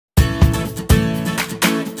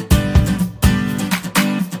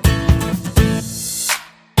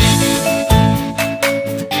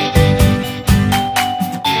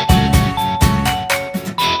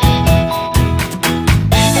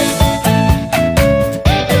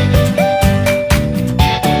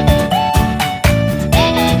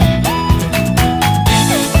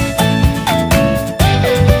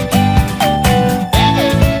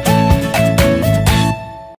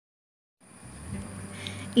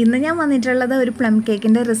ഇന്ന് ഞാൻ വന്നിട്ടുള്ളത് ഒരു പ്ലം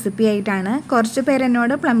കേക്കിൻ്റെ റെസിപ്പി ആയിട്ടാണ്. കുറച്ച് പേര്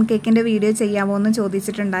എന്നോട് പ്ലം കേക്കിൻ്റെ വീഡിയോ ചെയ്യാമോ എന്ന്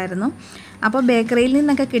ചോദിച്ചിട്ടുണ്ടായിരുന്നു. അപ്പോൾ ബേക്കറിയിൽ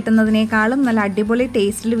നിന്നൊക്കെ കിട്ടുന്നതിനേക്കാളും നല്ല അടിപൊളി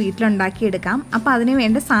ടേസ്റ്റിൽ വീട്ടിലുണ്ടാക്കിയെടുക്കാം. അപ്പോൾ അതിന്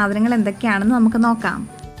വേണ്ട സാധനങ്ങൾ എന്തൊക്കെയാണെന്ന് നമുക്ക് നോക്കാം.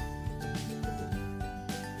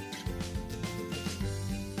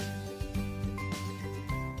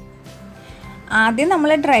 ആദ്യം നമ്മൾ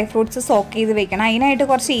ഡ്രൈ ഫ്രൂട്ട്സ് സോക്ക് ചെയ്ത് വെക്കണം. അതിനായിട്ട്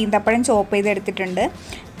കുറച്ച് ഈന്തപ്പഴം ചോപ്പ് ചെയ്തെടുത്തിട്ടുണ്ട്.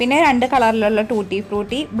 പിന്നെ 2 കളറിലുള്ള ടൂട്ടി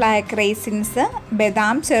ഫ്രൂട്ടി, ബ്ലാക്ക് റൈസിൻസ്,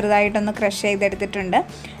 ബദാം ചെറുതായിട്ടൊന്ന് ക്രഷ് ചെയ്തെടുത്തിട്ടുണ്ട്.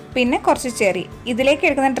 പിന്നെ കുറച്ച് ചെറി. ഇതിലേക്ക്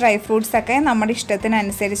എടുക്കുന്ന ഡ്രൈ ഫ്രൂട്ട്സൊക്കെ നമ്മുടെ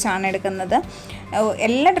ഇഷ്ടത്തിനനുസരിച്ചാണ് എടുക്കുന്നത്.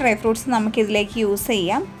 എല്ലാ ഡ്രൈ ഫ്രൂട്ട്സും നമുക്കിതിലേക്ക് യൂസ്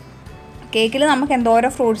ചെയ്യാം. കേക്കിൽ നമുക്ക്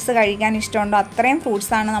എന്തോരം ഫ്രൂട്ട്സ് കഴിക്കാൻ ഇഷ്ടമുണ്ടോ അത്രയും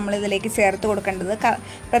ഫ്രൂട്ട്സാണ് നമ്മളിതിലേക്ക് ചേർത്ത് കൊടുക്കേണ്ടത്.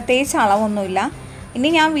 പ്രത്യേകിച്ച് അളവൊന്നുമില്ല. ഇനി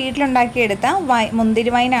ഞാൻ വീട്ടിലുണ്ടാക്കിയെടുത്ത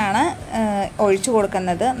മുന്തിരി വൈനാണ് ഒഴിച്ചു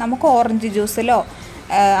കൊടുക്കുന്നത്. നമുക്ക് ഓറഞ്ച് ജ്യൂസിലോ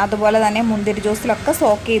അതുപോലെ തന്നെ മുന്തിരി ജ്യൂസിലൊക്കെ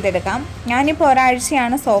സോക്ക് ചെയ്തെടുക്കാം. ഞാനിപ്പോൾ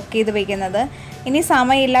ഒരാഴ്ചയാണ് സോക്ക് ചെയ്ത് വയ്ക്കുന്നത്. ഇനി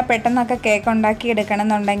സമയമില്ല, പെട്ടെന്നൊക്കെ കേക്ക് ഉണ്ടാക്കി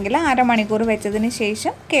എടുക്കണമെന്നുണ്ടെങ്കിൽ അരമണിക്കൂർ വെച്ചതിന്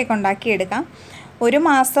ശേഷം കേക്ക് ഉണ്ടാക്കിയെടുക്കാം. 1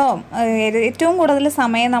 മാസം ഏറ്റവും കൂടുതൽ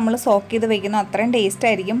സമയം നമ്മൾ സോക്ക് ചെയ്ത് വയ്ക്കുന്നു, അത്രയും ടേസ്റ്റ്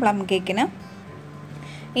ആയിരിക്കും പ്ലം കേക്കിന്.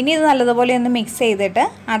 ഇനി ഇത് നല്ലതുപോലെ ഒന്ന് മിക്സ് ചെയ്തിട്ട്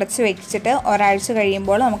അടച്ച് വെച്ചിട്ട് ഒരാഴ്ച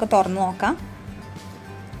കഴിയുമ്പോൾ നമുക്ക് തുറന്ന് നോക്കാം.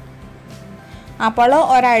 അപ്പോൾ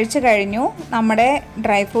ഒരാഴ്ച കഴിഞ്ഞു. നമ്മുടെ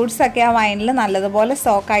ഡ്രൈ ഫ്രൂട്ട്സൊക്കെ ആ വൈനിൽ നല്ലതുപോലെ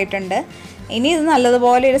സോക്ക് ആയിട്ടുണ്ട്. ഇനി ഇത്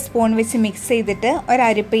നല്ലതുപോലെ ഒരു സ്പൂൺ വെച്ച് മിക്സ് ചെയ്തിട്ട് ഒരു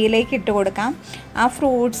അരിപ്പയിലേക്ക് ഇട്ട് കൊടുക്കാം. ആ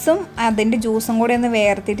ഫ്രൂട്ട്സും അതിൻ്റെ ജ്യൂസും കൂടി ഒന്ന്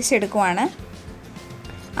വേർതിരിച്ചെടുക്കുവാണ്.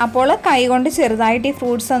 അപ്പോൾ കൈ കൊണ്ട് ചെറുതായിട്ട് ഈ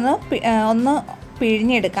ഫ്രൂട്ട്സ് ഒന്ന്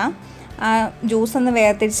പിഴിഞ്ഞെടുക്കാം. ആ ജ്യൂസ് ഒന്ന്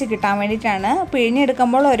വേർതിരിച്ച് കിട്ടാൻ വേണ്ടിയിട്ടാണ്.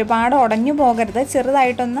 പിഴിഞ്ഞെടുക്കുമ്പോൾ ഒരുപാട് ഉടഞ്ഞു പോകരുത്.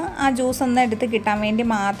 ചെറുതായിട്ടൊന്ന് ആ ജ്യൂസ് ഒന്ന് എടുത്ത് കിട്ടാൻ വേണ്ടി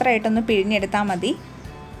മാത്രമായിട്ടൊന്ന് പിഴിഞ്ഞെടുത്താൽ മതി.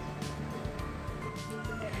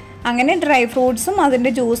 അങ്ങനെ ഡ്രൈ ഫ്രൂട്ട്സും അതിൻ്റെ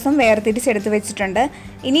ജ്യൂസും വേർതിരിച്ചെടുത്ത് വെച്ചിട്ടുണ്ട്.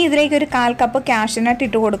 ഇനി ഇതിലേക്ക് ഒരു 1/4 കപ്പ് കാഷ്യൂനട്ട്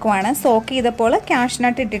ഇട്ട് കൊടുക്കുവാണ്. സോക്ക് ചെയ്തപ്പോൾ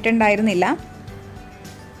കാഷ്യൂനട്ട് ഇട്ടിട്ടുണ്ടായിരുന്നില്ല.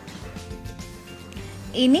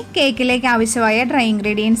 ഇനി കേക്കിലേക്ക് ആവശ്യമായ ഡ്രൈ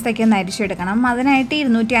ഇൻഗ്രീഡിയൻസ് ഒക്കെ ഒന്ന് അരിച്ചെടുക്കണം. അതിനായിട്ട്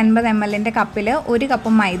 250 ml കപ്പിൽ 1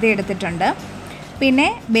 കപ്പ് മൈദ എടുത്തിട്ടുണ്ട്. പിന്നെ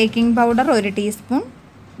baking powder 1 teaspoon,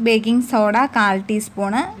 baking soda 1/4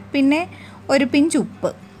 teaspoon, പിന്നെ ഒരു പിഞ്ച്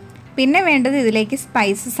ഉപ്പ്. പിന്നെ വേണ്ടത് ഇതിലേക്ക്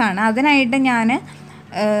സ്പൈസസ് ആണ്. അതിനായിട്ട് ഞാൻ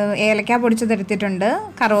ഏലക്ക പൊടിച്ചതെടുത്തിട്ടുണ്ട്,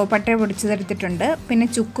 കറുവപ്പട്ട പൊടിച്ചതെടുത്തിട്ടുണ്ട്, പിന്നെ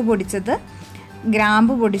ചുക്ക് പൊടിച്ചത്,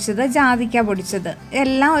 ഗ്രാമ്പ് പൊടിച്ചത്, ജാതിക്ക പൊടിച്ചത്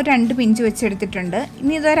എല്ലാം ഒരു 2 പിഞ്ച് വെച്ചെടുത്തിട്ടുണ്ട്.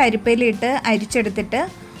 ഇനി ഇതൊരു അരിപ്പയിലിട്ട് അരിച്ചെടുത്തിട്ട്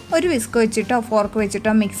ഒരു വിസ്ക് വെച്ചിട്ടോ ഫോർക്ക്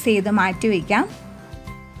വെച്ചിട്ടോ മിക്സ് ചെയ്ത് മാറ്റി വയ്ക്കാം.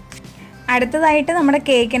 അടുത്തതായിട്ട് നമ്മുടെ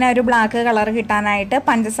കേക്കിന് ഒരു ബ്ലാക്ക് കളർ കിട്ടാനായിട്ട്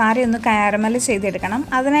പഞ്ചസാര ഒന്ന് കാരമൽ ചെയ്തെടുക്കണം.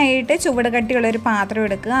 അതിനായിട്ട് ചുവട് കട്ടിയുള്ളൊരു പാത്രം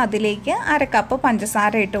എടുക്കുക. അതിലേക്ക് 1/2 കപ്പ്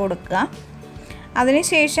പഞ്ചസാര ഇട്ട് കൊടുക്കുക.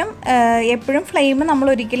 അതിനുശേഷം എപ്പോഴും ഫ്ലെയിം നമ്മൾ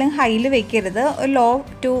ഒരിക്കലും ഹൈയിൽ വെക്കരുത്. ഒരു ലോ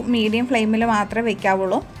ടു മീഡിയം ഫ്ലെയിമിൽ മാത്രമേ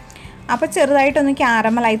വെക്കാവുള്ളൂ. അപ്പോൾ ചെറുതായിട്ടൊന്ന്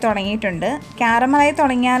ക്യാരമലായി തുടങ്ങിയിട്ടുണ്ട്. ക്യാരമലായി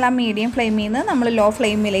തുടങ്ങിയാൽ ആ മീഡിയം ഫ്ലെയിമിൽ നിന്ന് നമ്മൾ ലോ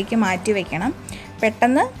ഫ്ലെയിമിലേക്ക് മാറ്റി വെക്കണം.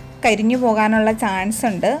 പെട്ടെന്ന് കരിഞ്ഞു പോകാനുള്ള ചാൻസ്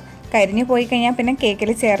ഉണ്ട്. കരിഞ്ഞു പോയി കഴിഞ്ഞാൽ പിന്നെ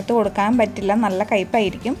കേക്കിൽ ചേർത്ത് കൊടുക്കാൻ പറ്റില്ല, നല്ല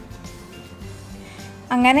കയ്പ്പായിരിക്കും.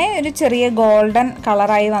 അങ്ങനെ ഒരു ചെറിയ ഗോൾഡൻ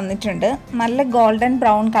കളറായി വന്നിട്ടുണ്ട്. നല്ല ഗോൾഡൻ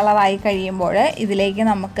ബ്രൗൺ കളറായി കഴിയുമ്പോൾ ഇതിലേക്ക്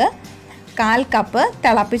നമുക്ക് 1/4 കപ്പ്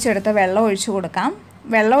തിളപ്പിച്ചെടുത്ത വെള്ളം ഒഴിച്ചു കൊടുക്കാം.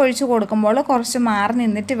 വെള്ളം ഒഴിച്ച് കൊടുക്കുമ്പോൾ കുറച്ച് മാറി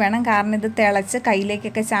നിന്നിട്ട് വേണം, കാരണം ഇത് തിളച്ച്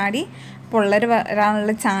കയ്യിലേക്കൊക്കെ ചാടി പൊള്ളൽ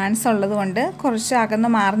വരാനുള്ള ചാൻസ് ഉള്ളത് കൊണ്ട് കുറച്ച് അകന്ന്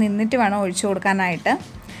മാറി നിന്നിട്ട് വേണം ഒഴിച്ചു കൊടുക്കാനായിട്ട്.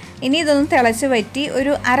 ഇനി ഇതൊന്ന് തിളച്ച് വറ്റി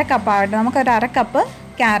ഒരു 1/2 കപ്പാവട്ടെ. നമുക്കൊരു 1/2 കപ്പ്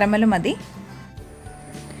ക്യാരമൽ മതി.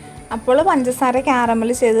 അപ്പോൾ പഞ്ചസാര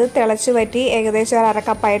ക്യാരമൽ ചെയ്ത് തിളച്ച് വറ്റി ഏകദേശം ഒരു 1/2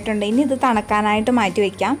 കപ്പായിട്ടുണ്ട്. ഇനി ഇത് തണുക്കാനായിട്ട് മാറ്റി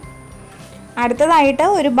വയ്ക്കാം. അടുത്തതായിട്ട്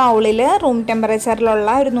ഒരു ബൗളിൽ റൂം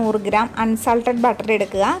ടെമ്പറേച്ചറിലുള്ള ഒരു 100 ഗ്രാം അൺസാൾട്ടഡ് ബട്ടർ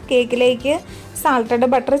എടുക്കുക. കേക്കിലേക്ക് സാൾട്ടഡ്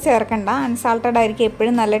ബട്ടർ ചേർക്കണ്ട, അൺസാൾട്ടഡ് ആയിരിക്കും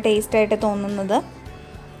എപ്പോഴും നല്ല ടേസ്റ്റായിട്ട് തോന്നുന്നത്.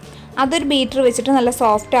 അതൊരു ബീറ്റർ വെച്ചിട്ട് നല്ല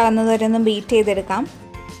സോഫ്റ്റ് ആകുന്നത് വരെ ഒന്ന് ബീറ്റ് ചെയ്തെടുക്കാം.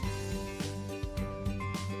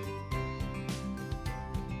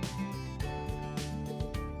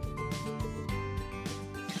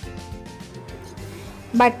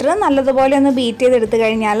 ബട്ടർ നല്ലതുപോലെ ഒന്ന് ബീറ്റ് ചെയ്തെടുത്ത്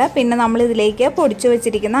കഴിഞ്ഞാൽ പിന്നെ നമ്മളിതിലേക്ക് പൊടിച്ചു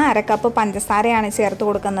വെച്ചിരിക്കുന്ന 1/2 കപ്പ് പഞ്ചസാരയാണ് ചേർത്ത്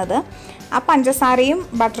കൊടുക്കുന്നത്. ആ പഞ്ചസാരയും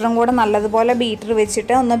ബട്ടറും കൂടെ നല്ലതുപോലെ ബീറ്റർ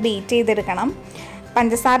വെച്ചിട്ട് ഒന്ന് ബീറ്റ് ചെയ്തെടുക്കണം.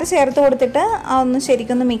 പഞ്ചസാര ചേർത്ത് കൊടുത്തിട്ട് ഒന്ന്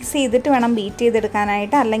ശരിക്കൊന്ന് മിക്സ് ചെയ്തിട്ട് വേണം ബീറ്റ്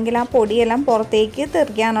ചെയ്തെടുക്കാനായിട്ട്, അല്ലെങ്കിൽ ആ പൊടിയെല്ലാം പുറത്തേക്ക്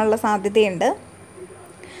തെറിക്കാനുള്ള സാധ്യതയുണ്ട്.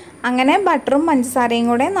 അങ്ങനെ ബട്ടറും പഞ്ചസാരയും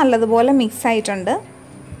കൂടെ നല്ലതുപോലെ മിക്സ് ആയിട്ടുണ്ട്.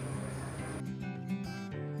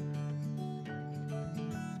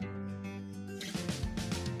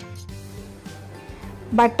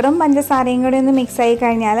 ബട്ടറും പഞ്ചസാരയും കൂടി ഒന്ന് മിക്സായി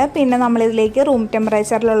കഴിഞ്ഞാൽ പിന്നെ നമ്മളിതിലേക്ക് റൂം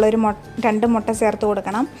ടെമ്പറേച്ചറിലുള്ളൊരു 2 മുട്ട ചേർത്ത്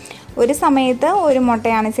കൊടുക്കണം. ഒരു സമയത്ത് ഒരു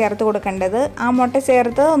മുട്ടയാണ് ചേർത്ത് കൊടുക്കേണ്ടത്. ആ മുട്ട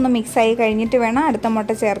ചേർത്ത് ഒന്ന് മിക്സായി കഴിഞ്ഞിട്ട് വേണം അടുത്ത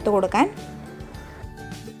മുട്ട ചേർത്ത് കൊടുക്കാൻ.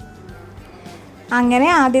 അങ്ങനെ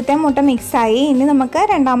ആദ്യത്തെ മുട്ട മിക്സായി. ഇനി നമുക്ക്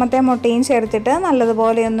രണ്ടാമത്തെ മുട്ടയും ചേർത്തിട്ട്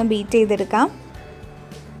നല്ലതുപോലെ ഒന്ന് ബീറ്റ് ചെയ്തെടുക്കാം.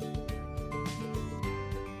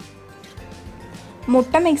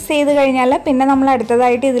 മുട്ട മിക്സ് ചെയ്ത് കഴിഞ്ഞാൽ പിന്നെ നമ്മൾ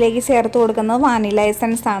അടുത്തതായിട്ട് ഇതിലേക്ക് ചേർത്ത് കൊടുക്കുന്നത് വാനില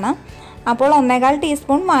എസൻസ് ആണ്. അപ്പോൾ 1/4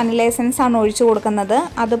 ടീസ്പൂൺ വാനില എസൻസ് ആണ് ഒഴിച്ചു കൊടുക്കുന്നത്.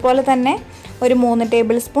 അതുപോലെ തന്നെ ഒരു 3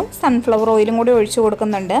 ടേബിൾ സ്പൂൺ സൺഫ്ലവർ ഓയിലും കൂടി ഒഴിച്ചു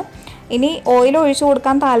കൊടുക്കുന്നുണ്ട്. ഇനി ഓയിൽ ഒഴിച്ചു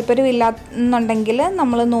കൊടുക്കാൻ താല്പര്യമില്ല എന്നുണ്ടെങ്കിൽ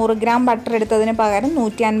നമ്മൾ 100 ഗ്രാം ബട്ടർ എടുത്തതിന് പകരം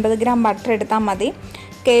 150 ഗ്രാം ബട്ടർ എടുത്താൽ മതി.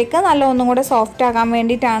 കേക്ക് നല്ല ഒന്നും കൂടെ സോഫ്റ്റ് ആകാൻ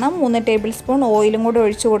വേണ്ടിയിട്ടാണ് 3 ടേബിൾ സ്പൂൺ ഓയിലും കൂടി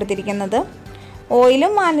ഒഴിച്ചു കൊടുത്തിരിക്കുന്നത്.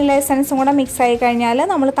 ഓയിലും വാനില എസൻസും കൂടെ മിക്സായി കഴിഞ്ഞാൽ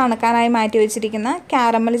നമ്മൾ തണുക്കാനായി മാറ്റി വെച്ചിരിക്കുന്ന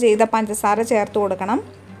കാരമൽ ചെയ്ത പഞ്ചസാര ചേർത്ത് കൊടുക്കണം.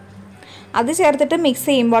 അത് ചേർത്തിട്ട് മിക്സ്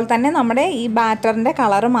ചെയ്യുമ്പോൾ തന്നെ നമ്മുടെ ഈ ബാറ്ററിൻ്റെ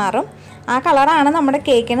കളറ് മാറും. ആ കളറാണ് നമ്മുടെ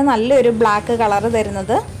കേക്കിന് നല്ലൊരു ബ്ലാക്ക് കളറ്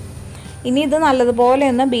തരുന്നത്. ഇനി ഇത് നല്ലതുപോലെ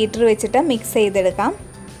ഒന്ന് ബീറ്റർ വെച്ചിട്ട് മിക്സ് ചെയ്തെടുക്കാം.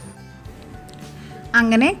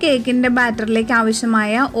 അങ്ങനെ കേക്കിൻ്റെ ബാറ്ററിലേക്ക്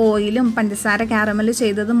ആവശ്യമായ ഓയിലും പഞ്ചസാര കാരമൽ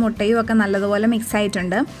ചെയ്തതും മുട്ടയും ഒക്കെ നല്ലതുപോലെ മിക്സ്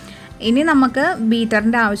ആയിട്ടുണ്ട്. ഇനി നമുക്ക്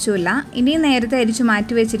ബീറ്ററിൻ്റെ ആവശ്യമില്ല. ഇനി നേരത്തെ അരിച്ചു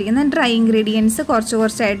മാറ്റി വെച്ചിരിക്കുന്ന ഡ്രൈ ഇൻഗ്രീഡിയൻസ്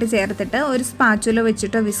കുറച്ചായിട്ട് ചേർത്തിട്ട് ഒരു സ്പാച്ചുല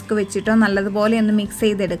വെച്ചിട്ടോ വിസ്ക് വെച്ചിട്ടോ നല്ലതുപോലെ ഒന്ന് മിക്സ്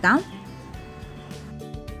ചെയ്തെടുക്കാം.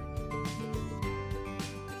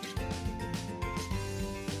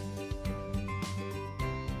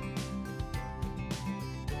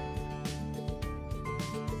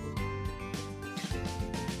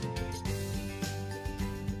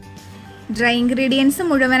 ഡ്രൈ ഇൻഗ്രീഡിയൻസ്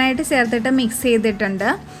മുഴുവനായിട്ട് ചേർത്തിട്ട് മിക്സ് ചെയ്തിട്ടുണ്ട്.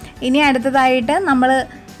 ഇനി അടുത്തതായിട്ട് നമ്മൾ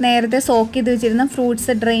നേരത്തെ സോക്ക് ചെയ്ത് വെച്ചിരുന്ന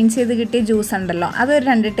ഫ്രൂട്ട്സ് ഡ്രെയിൻ ചെയ്ത് കിട്ടിയ ജ്യൂസ് ഉണ്ടല്ലോ, അതൊരു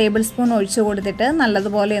 2 ടേബിൾ സ്പൂൺ ഒഴിച്ച് കൊടുത്തിട്ട്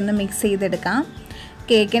നല്ലതുപോലെ ഒന്ന് മിക്സ് ചെയ്തെടുക്കാം.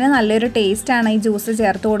 കേക്കിന് നല്ലൊരു ടേസ്റ്റാണ് ഈ ജ്യൂസ്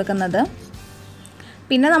ചേർത്ത് കൊടുക്കുന്നത്.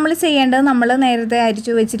 പിന്നെ നമ്മൾ ചെയ്യേണ്ടത്, നമ്മൾ നേരത്തെ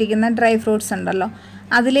അരിച്ചു വെച്ചിരിക്കുന്ന ഡ്രൈ ഫ്രൂട്ട്സ് ഉണ്ടല്ലോ,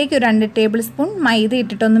 അതിലേക്ക് ഒരു 2 ടേബിൾ സ്പൂൺ മൈദ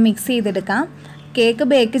ഇട്ടിട്ടൊന്ന് മിക്സ് ചെയ്തെടുക്കാം. കേക്ക്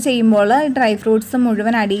ബേക്ക് ചെയ്യുമ്പോൾ ഡ്രൈ ഫ്രൂട്ട്സ്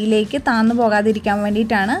മുഴുവൻ അടിയിലേക്ക് താന്നു പോകാതിരിക്കാൻ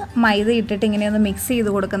വേണ്ടിയിട്ടാണ് മൈദ ഇട്ടിട്ട് ഇങ്ങനെയൊന്ന് മിക്സ് ചെയ്ത്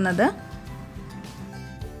കൊടുക്കുന്നത്.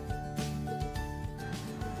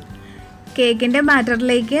 കേക്കിൻ്റെ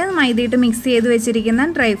ബാറ്ററിലേക്ക് മൈദയിട്ട് മിക്സ് ചെയ്ത് വെച്ചിരിക്കുന്ന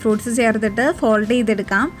ഡ്രൈ ഫ്രൂട്ട്സ് ചേർത്തിട്ട് ഫോൾഡ്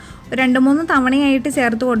ചെയ്തെടുക്കാം. 2-3 തവണയായിട്ട്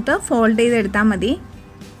ചേർത്ത് കൊടുത്ത് ഫോൾഡ് ചെയ്തെടുത്താൽ മതി.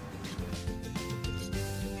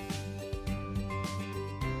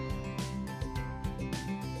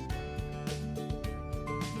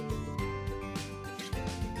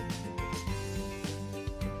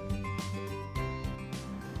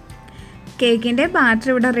 കേക്കിൻ്റെ ബാറ്റർ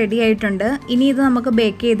ഇവിടെ റെഡി ആയിട്ടുണ്ട്. ഇനി ഇത് നമുക്ക്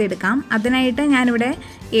ബേക്ക് ചെയ്തെടുക്കാം. അതിനായിട്ട് ഞാനിവിടെ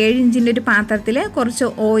 7 ഇഞ്ചിൻ്റെ ഒരു പാത്രത്തിൽ കുറച്ച്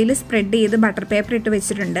ഓയിൽ സ്പ്രെഡ് ചെയ്ത് ബട്ടർ പേപ്പർ ഇട്ട്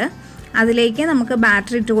വെച്ചിട്ടുണ്ട്. അതിലേക്ക് നമുക്ക്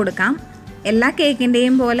ബാറ്റർ ഇട്ട് കൊടുക്കാം. എല്ലാ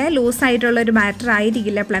കേക്കിൻ്റെയും പോലെ ലൂസായിട്ടുള്ളൊരു ബാറ്റർ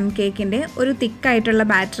ആയിരിക്കില്ല പ്ലം കേക്കിൻ്റെ, ഒരു തിക്കായിട്ടുള്ള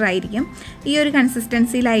ബാറ്റർ ആയിരിക്കും. ഈ ഒരു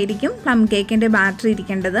കൺസിസ്റ്റൻസിയിലായിരിക്കും പ്ലം കേക്കിൻ്റെ ബാറ്റർ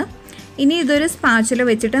ഇരിക്കേണ്ടത്. ഇനി ഇതൊരു സ്പാച്ചുല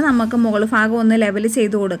വെച്ചിട്ട് നമുക്ക് മുകൾ ഭാഗം ഒന്ന് ലെവൽ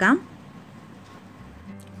ചെയ്ത് കൊടുക്കാം.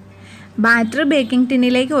 ബാറ്റർ ബേക്കിംഗ്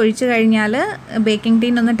ടിന്നിലേക്ക് ഒഴിച്ചു കഴിഞ്ഞാൽ ബേക്കിംഗ്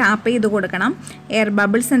ടിൻ ഒന്ന് ടാപ്പ് ചെയ്ത് കൊടുക്കണം. എയർ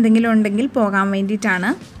ബബിൾസ് എന്തെങ്കിലും ഉണ്ടെങ്കിൽ പോകാൻ വേണ്ടിയിട്ടാണ്.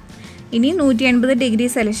 ഇനി 180 ഡിഗ്രി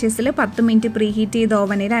സെൽഷ്യസിൽ 10 മിനിറ്റ് പ്രീ ഹീറ്റ് ചെയ്ത്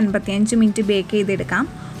ഓവനിൽ 55 മിനിറ്റ് ബേക്ക് ചെയ്തെടുക്കാം.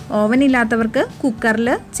 ഓവൻ ഇല്ലാത്തവർക്ക് കുക്കറിൽ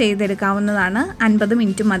ചെയ്തെടുക്കാവുന്നതാണ്. 50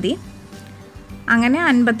 മിനിറ്റ് മതി. അങ്ങനെ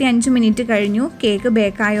 55 മിനിറ്റ് കഴിഞ്ഞു. കേക്ക്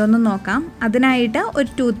ബേക്കായോ എന്ന് നോക്കാം. അതിനായിട്ട് ഒരു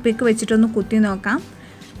ടൂത്ത് പിക്ക് വെച്ചിട്ടൊന്ന് കുത്തി നോക്കാം.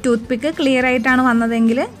 ടൂത്ത് പിക്ക് ക്ലിയർ ആയിട്ടാണ്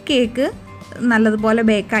വന്നതെങ്കിൽ കേക്ക് നല്ലതുപോലെ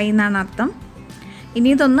ബേക്കായി എന്നാണ് അർത്ഥം. ഇനി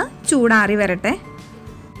ഇതൊന്ന് ചൂടാറി വരട്ടെ.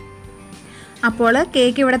 അപ്പോൾ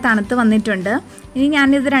കേക്ക് ഇവിടെ തണുത്ത് വന്നിട്ടുണ്ട്. ഇനി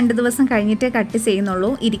ഞാനിത് 2 ദിവസം കഴിഞ്ഞിട്ടേ കട്ട് ചെയ്യുന്നുള്ളൂ.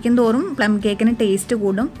 ഇരിക്കും തോറും പ്ലം കേക്കിന് ടേസ്റ്റ്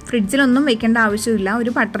കൂടും. ഫ്രിഡ്ജിലൊന്നും വെക്കേണ്ട ആവശ്യമില്ല.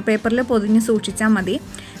 ഒരു ബട്ടർ പേപ്പറിൽ പൊതിഞ്ഞ് സൂക്ഷിച്ചാൽ മതി.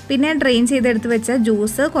 പിന്നെ ഡ്രെയിൻ ചെയ്തെടുത്ത് വെച്ച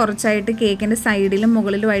ജ്യൂസ് കുറച്ചായിട്ട് കേക്കിൻ്റെ സൈഡിലും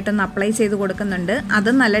മുകളിലുമായിട്ടൊന്ന് അപ്ലൈ ചെയ്ത് കൊടുക്കുന്നുണ്ട്.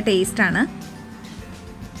 അതും നല്ല ടേസ്റ്റാണ്.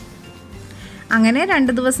 അങ്ങനെ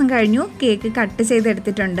 2 ദിവസം കഴിഞ്ഞു. കേക്ക് കട്ട്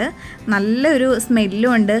ചെയ്തെടുത്തിട്ടുണ്ട്. നല്ലൊരു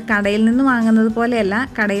സ്മെല്ലും ഉണ്ട്. കടയിൽ നിന്ന് വാങ്ങുന്നത് പോലെയല്ല,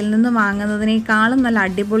 കടയിൽ നിന്ന് വാങ്ങുന്നതിനേക്കാളും നല്ല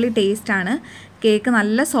അടിപൊളി ടേസ്റ്റാണ്. കേക്ക്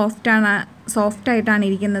നല്ല സോഫ്റ്റായിട്ടാണ്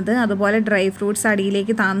ഇരിക്കുന്നത്. അതുപോലെ ഡ്രൈ ഫ്രൂട്ട്സ്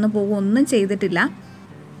അടിയിലേക്ക് താന്നു പോകും ഒന്നും ചെയ്തിട്ടില്ല.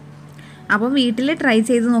 അപ്പോൾ വീട്ടിൽ ട്രൈ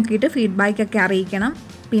ചെയ്ത് നോക്കിയിട്ട് ഫീഡ്ബാക്കൊക്കെ അറിയിക്കണം.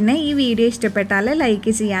 പിന്നെ ഈ വീഡിയോ ഇഷ്ടപ്പെട്ടാൽ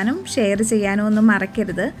ലൈക്ക് ചെയ്യാനും ഷെയർ ചെയ്യാനും ഒന്നും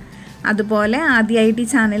മറക്കരുത്. അതുപോലെ ആദ്യമായിട്ട് ഈ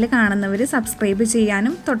ചാനൽ കാണുന്നവർ സബ്സ്ക്രൈബ്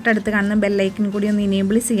ചെയ്യാനും തൊട്ടടുത്ത് കാണുന്ന ബെല്ലൈക്കൻ കൂടി ഒന്ന്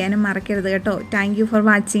ഇനേബിൾ ചെയ്യാനും മറക്കരുത് കേട്ടോ. Thank you for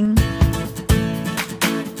watching.